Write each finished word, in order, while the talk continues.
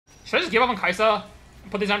Should I just give up on Kaisa?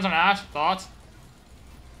 And put these items on Ash? Thoughts?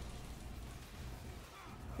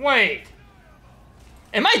 Wait.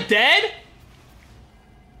 Am I dead?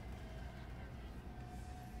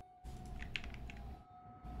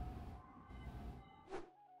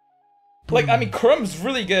 Like, I mean, Krum's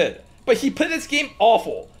really good, but he played this game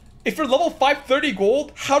awful. If you're level 530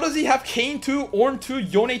 gold, how does he have Kane 2, Ornn 2,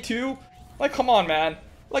 Yone 2? Like, come on, man.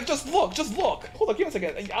 Like, just look, just look. Hold on, give me a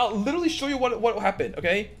second. I'll literally show you what happened,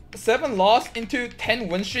 okay? 7 loss into 10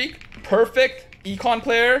 win streak. Perfect econ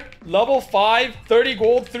player. Level 5, 30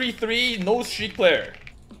 gold, 3-3, no streak player.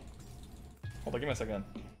 Hold on, give me a second.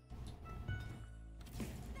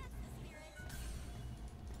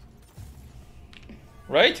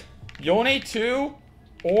 Right? Yone 2,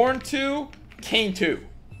 Ornn 2, Kane 2.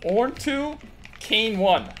 Ornn 2, Kane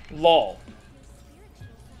 1. Lol.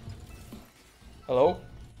 Hello?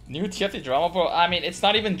 New TFT drama, bro? I mean, it's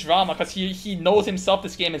not even drama because he knows himself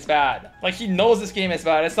this game is bad. Like, he knows this game is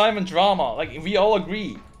bad. It's not even drama. Like, we all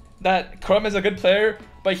agree that Krum is a good player,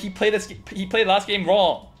 but he played last game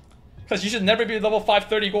wrong. Because you should never be level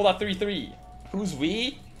 530 gold at 3-3. Who's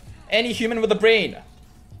we? Any human with a brain.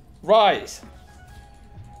 Rise.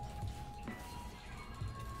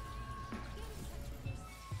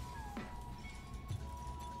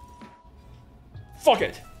 Fuck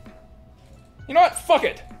it. You know what? Fuck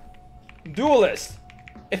it. Duelist.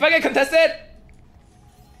 If I get contested,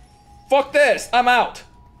 fuck this. I'm out.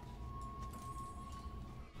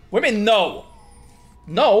 Women, no.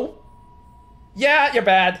 No. Yeah, you're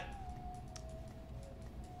bad.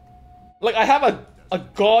 Like, I have a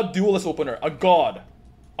god duelist opener. A god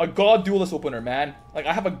duelist opener, man. Like,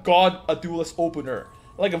 I have a duelist opener.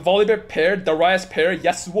 Like a Volibear pair, Darius pair,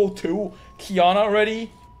 Yasuo 2, Kiana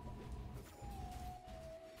already.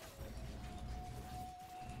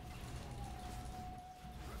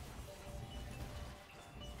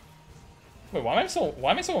 Wait, why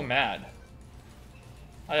am I so mad?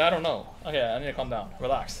 I don't know. Okay, I need to calm down.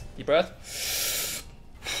 Relax. Deep breath.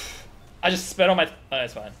 I just spit on my...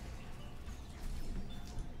 it's fine.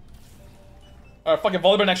 Alright, fucking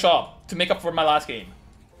Volibear next shop to make up for my last game.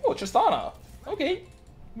 Oh, Tristana. Okay.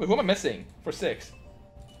 Wait, who am I missing for 6?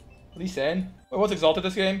 Lee Sin. Wait, what's exalted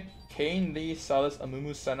this game? Kane, Lee, Salas,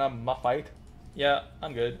 Amumu, Senna, Mafite. Yeah,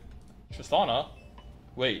 I'm good. Tristana?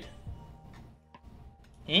 Wait.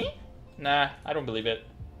 Hmm? Nah, I don't believe it.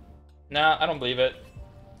 Nah, I don't believe it.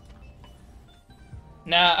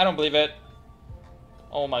 Nah, I don't believe it.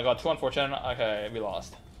 Oh my god, too unfortunate. Okay, we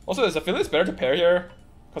lost. Also, is Affiliates better to pair here?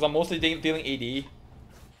 Because I'm mostly dealing AD.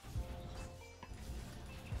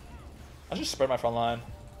 I should spread my front line.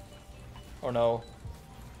 Or no.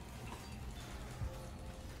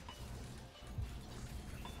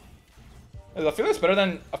 Is Affiliates better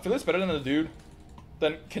than the dude?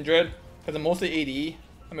 Than Kindred? Because I'm mostly AD.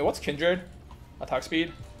 I mean, what's Kindred? Attack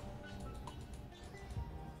speed?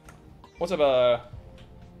 What's up,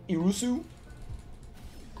 Irusu?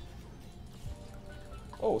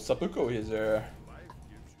 Oh, Sabuko is there.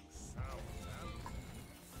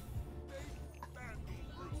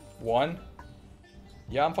 One?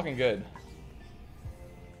 Yeah, I'm fucking good.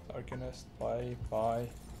 Arcanist, bye.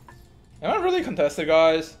 Am I really contested,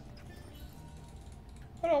 guys?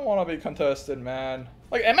 I don't want to be contested, man.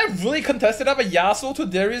 Like, am I really contested? I have a Yasuo to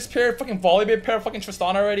Darius pair, fucking Volibear pair, fucking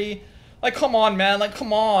Tristana already? Like, come on, man. Like,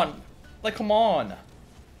 come on. Like, come on.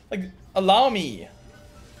 Like, allow me.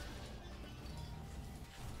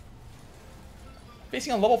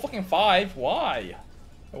 Facing on level fucking 5. Why?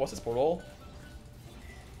 Wait, what's this portal?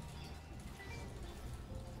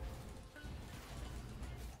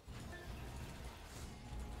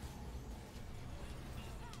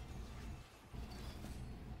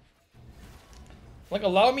 Like,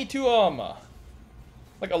 allow me to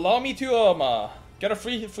get a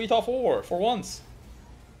free top 4 for once.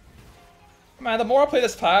 Man, the more I play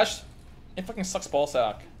this patch, it fucking sucks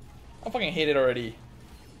ballsack. I fucking hate it already.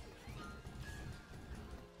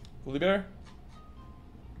 Volibear?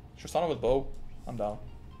 Tristana with bow? I'm down.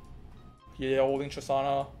 Yeah, holding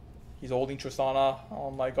Tristana. He's holding Tristana.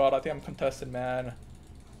 Oh my god, I think I'm contested, man.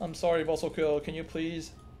 I'm sorry, Bustle Kill. Can you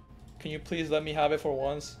please let me have it for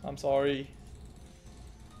once? I'm sorry.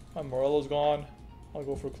 My Morello's gone. I'll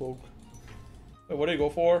go for Cloak. Wait, what did he go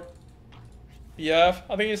for? BF?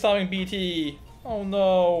 I think he's stopping BT. Oh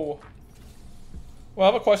no. Well,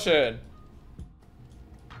 I have a question.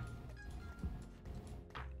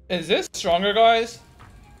 Is this stronger, guys?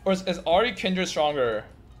 Or is Ari Kindred stronger?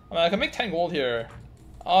 I mean, I can make 10 gold here.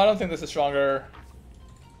 Oh, I don't think this is stronger.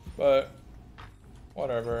 But,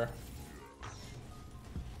 whatever.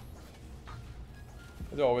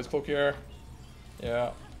 Is there always Cloak here?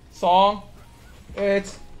 Yeah. Song.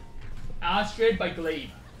 It's Astrid by Glaive.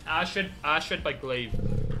 Astrid by Glaive.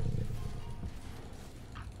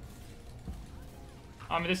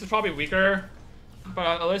 I mean, this is probably weaker,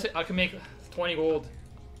 but at least I can make 20 gold.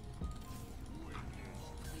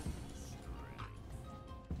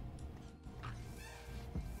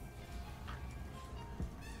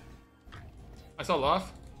 I saw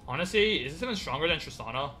Luff. Honestly, is this even stronger than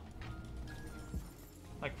Tristana?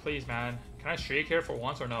 Like, please, man. Can I shake here for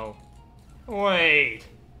once or no? Wait.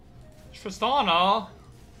 Tristana?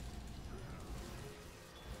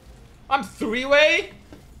 I'm 3-way?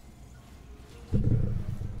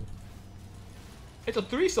 It's a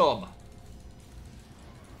threesome.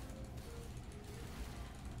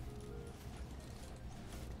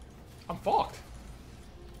 I'm fucked.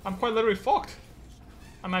 I'm quite literally fucked.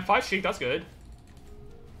 I'm at 5 shake, that's good.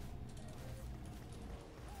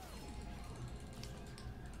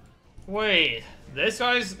 Wait, this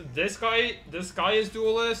guy is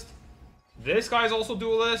duelist. This guy's also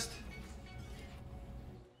duelist.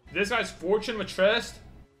 This guy's fortune with Trist.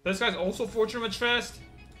 This guy's also fortune with Trist.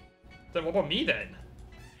 Then what about me then?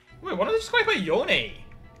 Wait, why don't they just play Yone?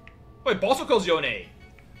 Wait, Bosso kills Yone.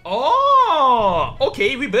 Oh,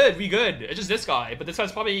 okay, we good. It's just this guy, but this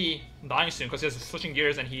guy's probably dying soon because he's switching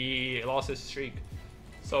gears and he lost his streak.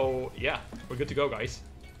 So yeah, we're good to go, guys.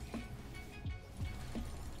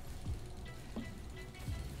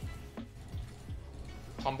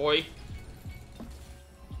 Tomboy.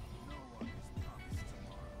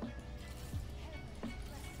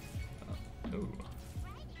 Ooh.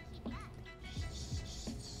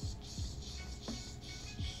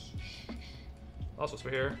 Also,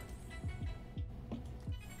 we're here.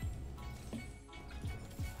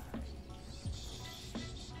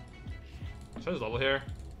 Should I just level here?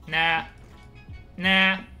 Nah.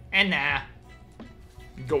 Nah. And nah.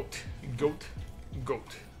 Goat. Goat.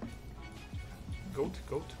 Goat. Goat,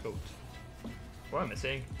 goat, goat. What am I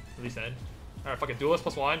missing? Release end. Alright, fucking duelist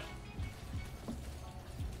 +1.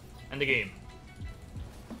 End the game.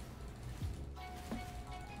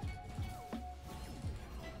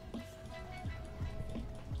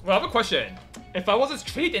 Well, I have a question. If I was a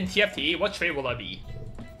trait in TFT, what trait will I be?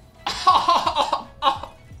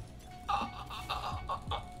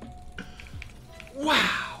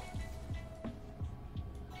 Wow.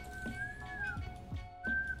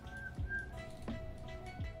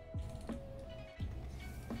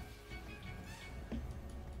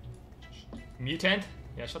 Mutant?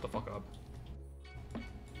 Yeah, shut the fuck up.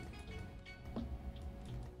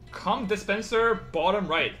 Come dispenser, bottom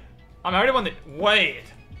right. I'm already on the. Wait.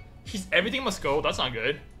 He's everything must go. That's not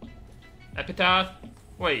good. Epitaph.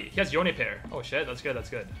 Wait, he has Yone pair. Oh shit, that's good,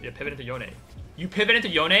 that's good. You pivot into Yone. You pivot into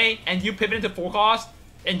Yone, and you pivot into forecast,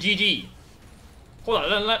 and GG. Hold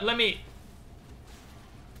on, let me.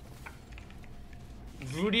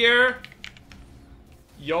 Rudier.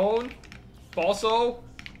 Yone. Bosso.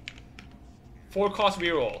 Forecast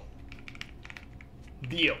reroll.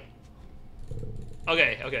 Deal.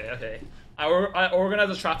 Okay. I organize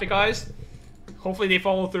the traffic guys. Hopefully they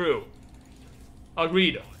follow through.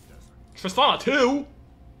 Agreed. Tristana 2?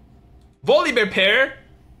 Volibear pair?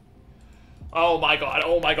 Oh my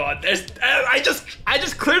god. There's I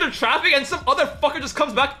just cleared the traffic and some other fucker just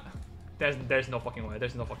comes back. There's no fucking way.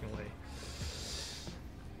 There's no fucking way.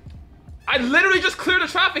 I literally just cleared the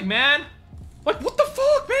traffic, man. Like, what the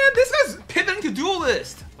fuck, man? This guy's pivoting to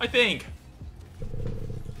duelist, I think.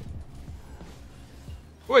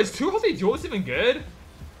 Wait, is 2 healthy duelist even good?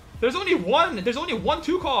 There's only one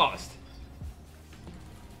 2 cost.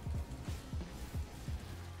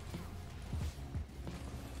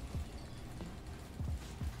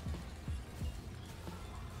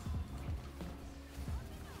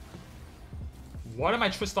 What am I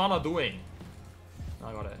Tristana doing?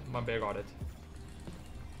 I got it. My bear got it.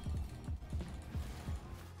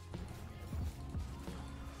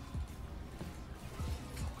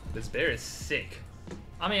 This bear is sick.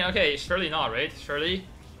 I mean, okay, surely not, right? Surely.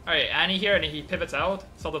 Alright, Annie here, and he pivots out.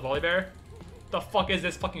 Sell the Volibear. The fuck is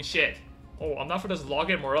this fucking shit? Oh, I'm not for this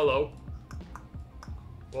login Morello.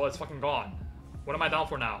 Well, it's fucking gone. What am I down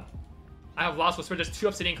for now? I have Last Whisper, just 2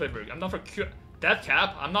 Obsidian Clipper. I'm down for Death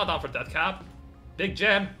Cap. I'm not down for Death Cap. Big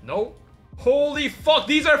Gem. No. Holy fuck,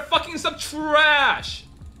 these are fucking some trash.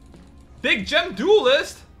 Big Gem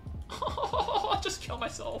Duelist. I'll just kill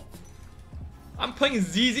myself. I'm playing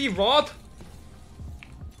ZZ Rot.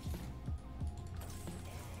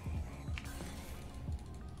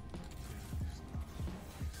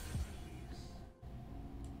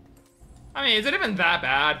 I mean, is it even that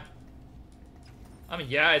bad? I mean,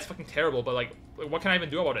 yeah, it's fucking terrible, but like, what can I even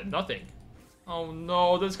do about it? Nothing. Oh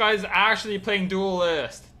no, this guy's actually playing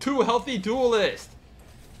Duelist. 2 healthy Duelist.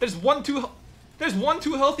 There's one too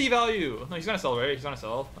healthy value. No, he's gonna sell, right? He's gonna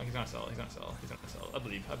sell. No, he's gonna sell. He's gonna sell. He's gonna sell. I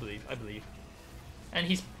believe. And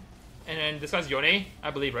then this guy's Yone, I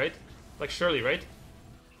believe, right? Like Shirley, right?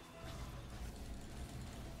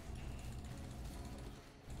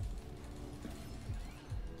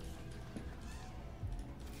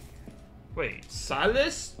 Wait,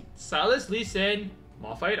 Silas, Lee Sin,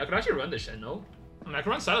 Malphite? I could actually run this shit, no? I mean, I can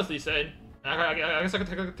run Silas, Lee Sin. I guess I could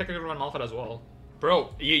technically run Malphite as well.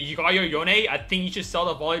 Bro, you got your Yone? I think you should sell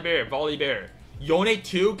the Volley Bear. Yone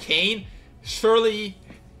 2, Kane, Shirley.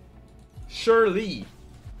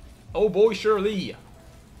 Oh boy, Shirley.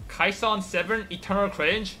 Kaisa 7, Eternal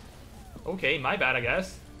Cringe. Okay, my bad, I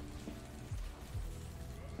guess.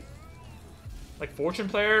 Like Fortune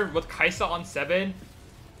Player with Kaisa on 7.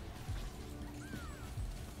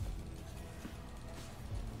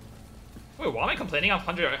 Wait, why am I complaining? I'm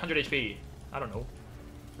 100 HP. I don't know.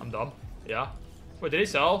 I'm dumb. Yeah. Wait, did he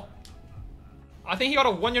sell? I think he got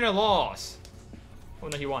a 1 unit loss. Oh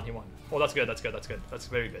no, he won. Oh, that's good. That's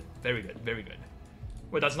very good. Very good.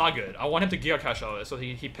 Wait, that's not good. I want him to Giga Cash out so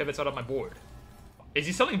he pivots out of my board. Is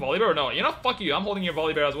he selling Volley Bear or no? You know, fuck you. I'm holding your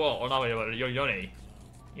Volley Bear as well. Or not, your Yone.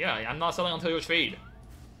 Yeah, I'm not selling until you trade.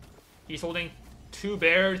 He's holding 2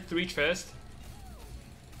 Bear, 3 Trist.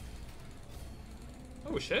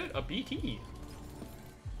 Oh shit, a BT.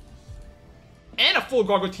 And a full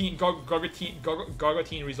Gargotine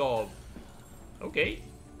Resolve. Okay,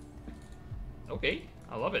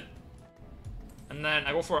 I love it. And then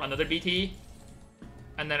I go for another BT.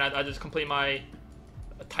 And then I just complete my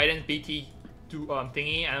Titan BT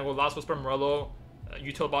thingy. And I go Last Whisper Morello,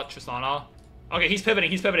 Utilbot Tristana. Okay, he's pivoting.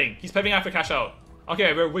 He's pivoting after cash out.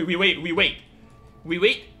 Okay, we wait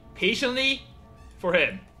patiently for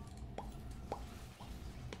him.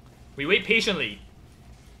 We wait patiently.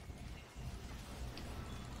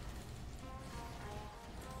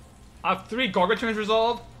 I have 3 Gargantuans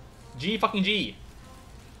resolved. G fucking G.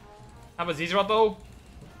 I have a Zizerot though.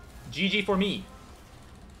 GG for me.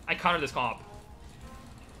 I countered this comp.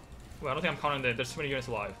 Wait, I don't think I'm countering that. There's so many units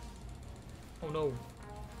alive. Oh no.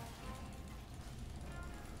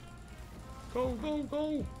 Go.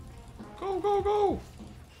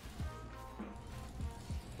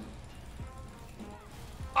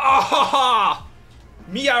 Ah!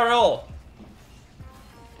 Miarl!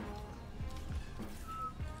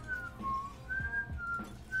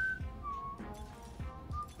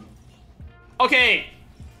 Okay,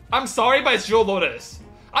 I'm sorry, but it's Jewel Lotus.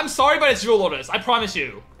 I promise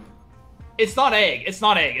you. It's not egg.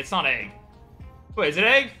 Wait, is it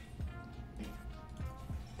egg?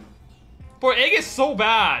 Bro, egg is so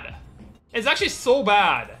bad. It's actually so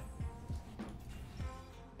bad.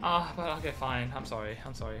 But okay, fine. I'm sorry.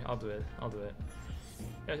 I'll do it.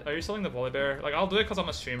 Are you selling the Volley Bear? Like, I'll do it because I'm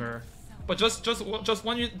a streamer. But just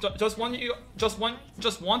want you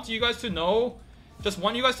guys to know. Just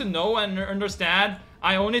want you guys to know and understand.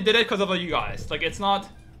 I only did it because of you guys. Like, it's not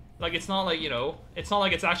like, you know, it's not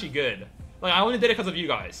like it's actually good. Like, I only did it because of you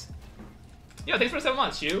guys. Yeah, thanks for 7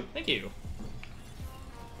 months, Hugh. Thank you.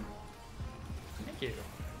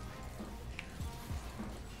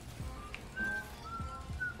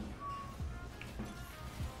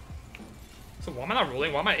 So why am I not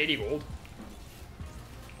rolling? Why am I 80 gold?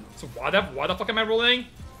 So why the fuck am I rolling?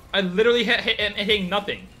 I literally hitting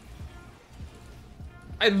nothing.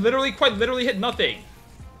 I quite literally hit nothing.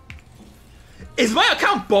 Is my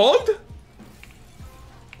account bugged?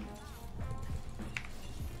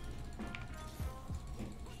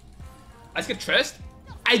 I skipped Trist?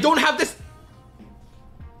 I don't have this.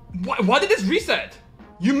 Why did this reset?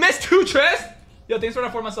 You missed 2 Trist? Yo, thanks for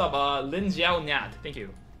that for myself. Lin Xiao Nyat. Thank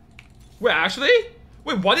you. Wait, actually?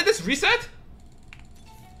 Wait, why did this reset?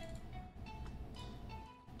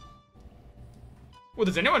 Well,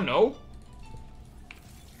 does anyone know?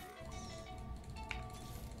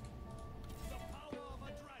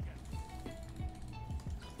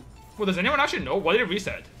 Well, does anyone actually know? Why did it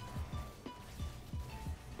reset?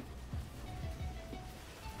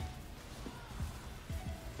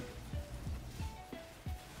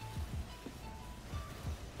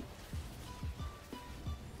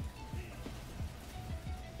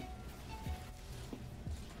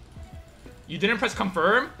 You didn't press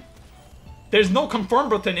confirm? There's no confirm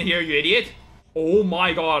button in here, you idiot. Oh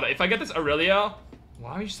my god, if I get this Aurelia...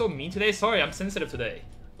 Why are you so mean today? Sorry, I'm sensitive today.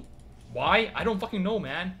 Why? I don't fucking know,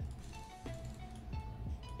 man.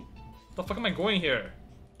 The fuck am I going here?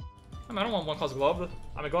 I mean, I don't want 1-cost glove.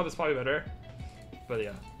 I mean, glove is probably better. But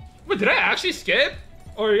yeah. Wait, did I actually skip?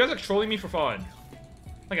 Or are you guys like trolling me for fun?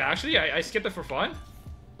 Like, actually, I skipped it for fun?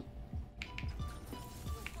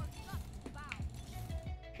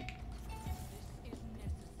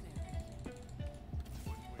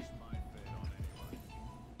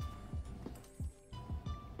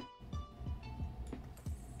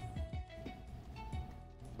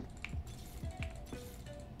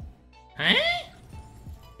 Huh?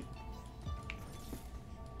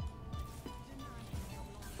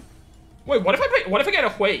 Wait, what if I get a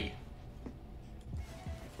Hui?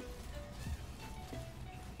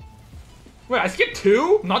 Wait, I skipped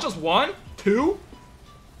 2? Not just 1? 2?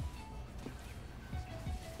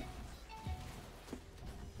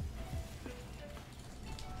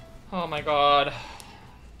 Oh my god.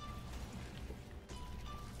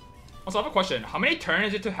 Also, I have a question. How many turns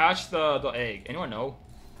is it to hatch the egg? Anyone know?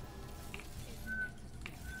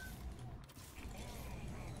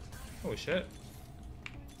 Holy shit.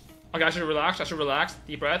 Okay, I should relax. I should relax.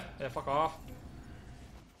 Deep breath. Yeah, fuck off.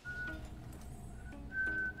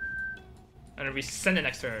 And then we send it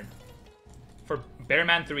next turn. For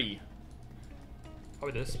Bearman 3.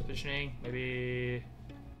 Probably this positioning. Maybe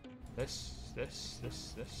this. The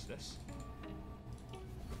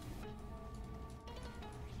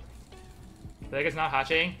egg is not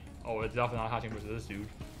hatching. Oh, it's definitely not hatching versus this dude.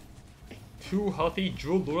 2 healthy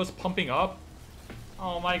Duelists pumping up.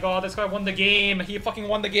 Oh my god, this guy won the game. He fucking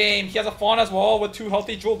won the game. He has a fawn as well with 2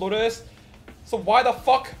 healthy Duelists. So why the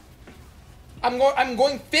fuck? I'm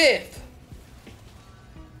going 5th.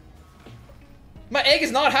 My egg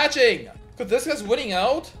is not hatching. Cause this guy's winning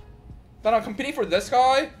out. Then I'm competing for this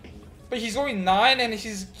guy. But he's going 9 and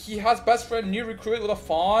he has best friend new recruit with a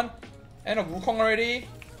fawn and a Wukong already.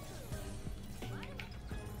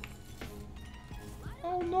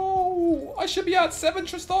 Oh no! I should be at 7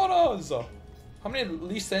 Tristanas! How many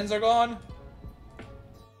Lee Sins are gone?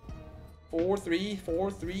 4, 3,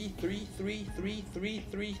 4, 3, 3, 3, 3, 3, 3,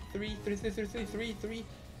 3, 3, 3, 3, 3, 3, 3,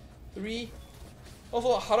 3.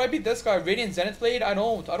 Also, how do I beat this guy? Radiant Zenith Blade? I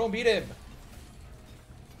don't beat him.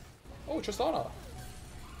 Oh, Tristana.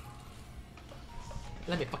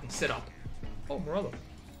 Let me fucking sit up. Oh, Morello.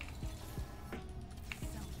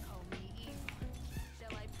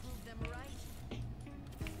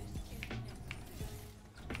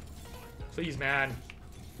 Please, man.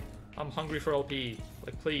 I'm hungry for LP.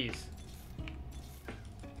 Like, please.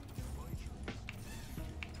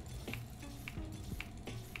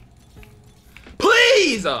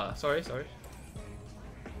 Please! Sorry.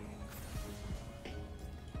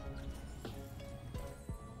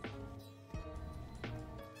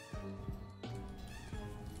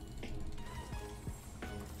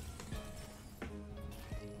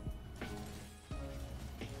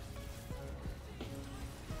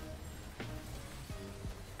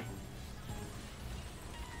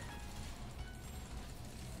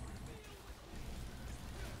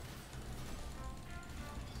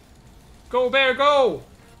 Go, bear, go!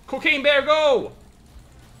 Cocaine bear, go!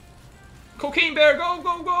 Cocaine bear, go,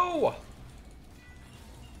 go, go!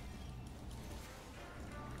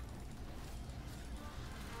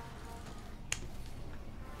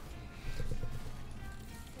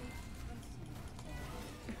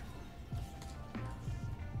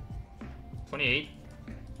 $28.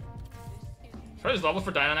 Should I just level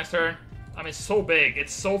for Dino next turn? I mean, it's so big.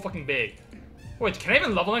 It's so fucking big. Wait, can I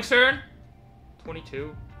even level next turn?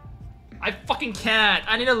 22. I fucking can't.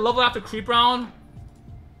 I need a level after creep round.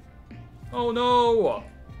 Oh no.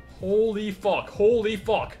 Holy fuck. Holy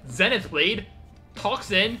fuck. Zenith Blade.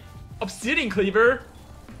 Toxin. Obsidian Cleaver.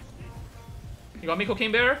 You got me,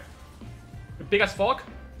 Cocaine Bear? You big as fuck?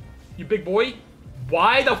 You big boy?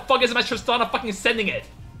 Why the fuck is my Tristana fucking sending it?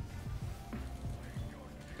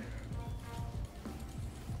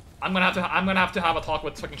 I'm gonna have to have a talk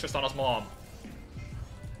with fucking Tristana's mom.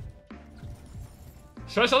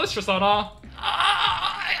 Should I sell this Tristana?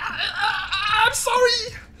 I'm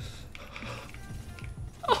sorry!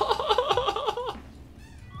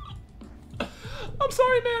 I'm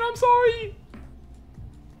sorry, man, I'm sorry!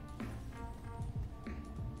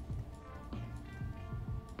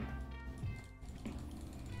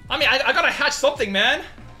 I mean, I gotta hatch something, man!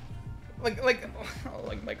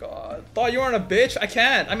 Oh my god. Thought you weren't a bitch? I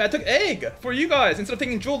can't. I mean, I took egg for you guys instead of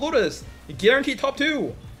taking Jewel Lotus. Guaranteed top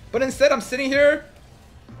 2. But instead, I'm sitting here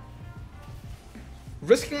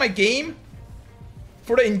risking my game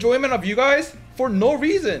for the enjoyment of you guys for no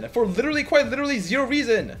reason. For literally, quite literally, 0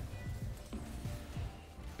 reason.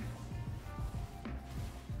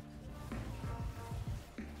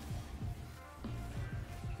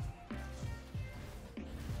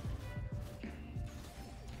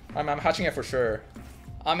 I'm hatching it for sure.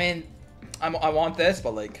 I mean, I want this,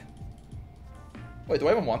 but like... Wait, do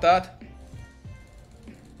I even want that?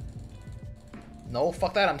 No,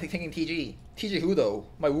 fuck that, I'm taking TG. TG who though?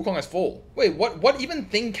 My Wukong is full. Wait, what even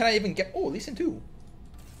thing can I even get? Oh, Lee Sin too.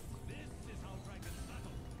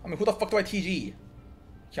 I mean, who the fuck do I TG?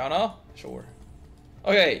 Kiana? Sure.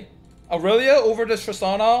 Okay, Aurelia over this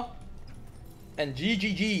Tristana. And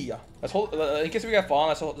GGG. Let's hold. In case we get fallen,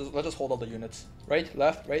 let's just hold all the units. Right,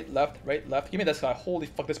 left, right, left, right, left. Give me this guy. Holy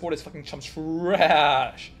fuck, this board is fucking chum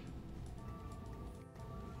trash.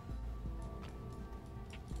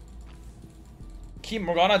 Keep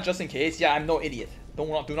Morgana just in case. Yeah, I'm no idiot. Do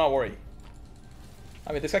not worry.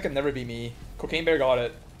 I mean, this guy can never be me. Cocaine Bear got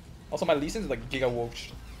it. Also, my Lee Sin is like Giga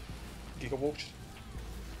Woked. Giga Woked.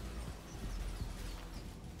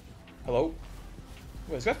 Hello?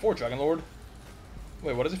 Wait, is this guy 4 Dragon Lord?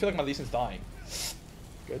 Wait, what does it feel like my Lee Sin's dying?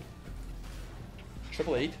 Good.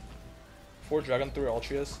 888. 4 Dragon, 3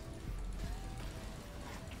 Altrias.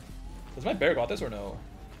 Does my bear got this or no?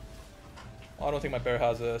 Oh, I don't think my bear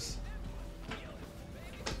has this.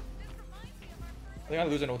 I think I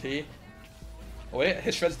lose an OT. Oh wait,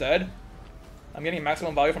 his Shred's dead. I'm getting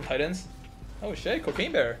maximum value from Titans. Oh shit,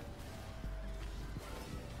 Cocaine Bear.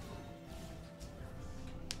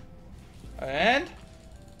 And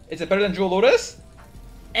is it better than Jewel Lotus?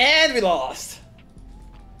 And we lost.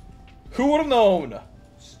 Who would have known?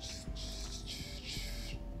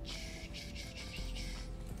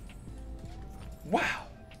 Wow.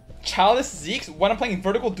 Chalice Zeeks when I'm playing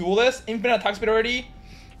Vertical Duelist, Infinite Attack Speed already,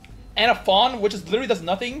 and a Fawn, which is literally does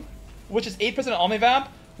nothing, which is 8% Omnivamp,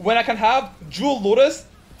 when I can have Jewel Lotus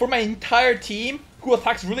for my entire team who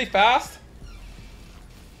attacks really fast.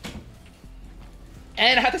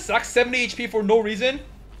 And I had to sack 70 HP for no reason.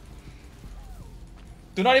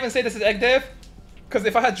 Do not even say this is egg div, because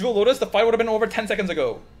if I had Jewel Lotus, the fight would have been over 10 seconds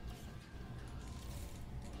ago.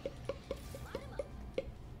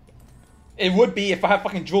 It would be if I had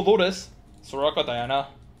fucking Jewel Lotus. Soraka, Diana.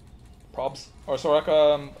 Probs. Or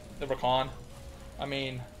Soraka, Rakan. I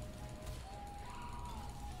mean...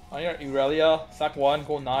 I need Irelia. Sack 1,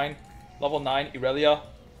 gold 9. Level 9, Irelia.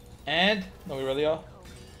 And... No Irelia.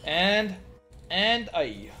 And...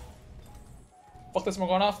 I... Fuck this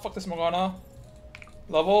Morgana. Fuck this Morgana.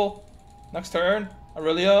 Level. Next turn.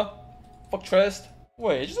 Irelia. Fuck Trist.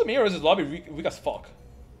 Wait, is it just me or is this lobby weak as fuck?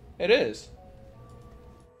 It is.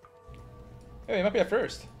 Hey, it might be at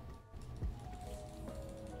first.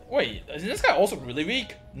 Wait, is this guy also really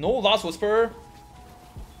weak? No Last Whisper.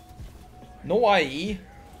 No IE.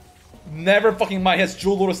 Never fucking mind, he has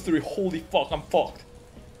Jewel Lotus 3. Holy fuck, I'm fucked.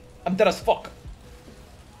 I'm dead as fuck.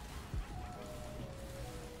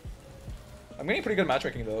 I'm getting pretty good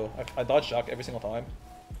matchmaking though. I dodge Jack every single time,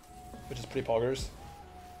 which is pretty poggers.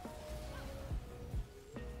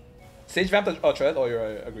 Sage vamp the tread? Oh, you're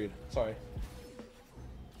right, agreed. Sorry.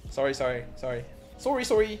 Sorry.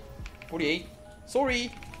 48.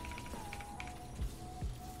 Sorry.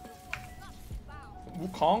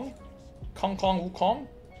 Wukong? Kong Wukong?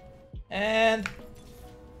 And...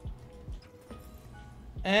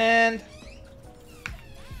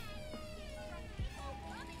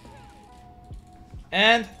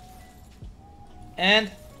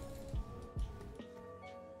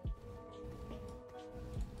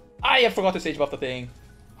 I forgot to sage buff the thing.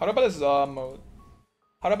 How about this How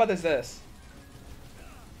about this?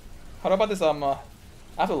 How about this I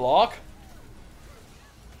have to lock?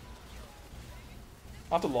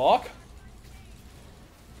 I have to lock?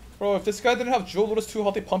 Bro, if this guy didn't have Jewel Lotus 2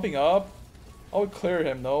 healthy pumping up, I would clear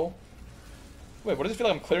him, no? Wait, what does it feel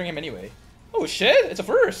like I'm clearing him anyway? Oh shit, it's a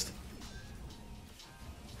first!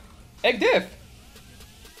 Egg diff!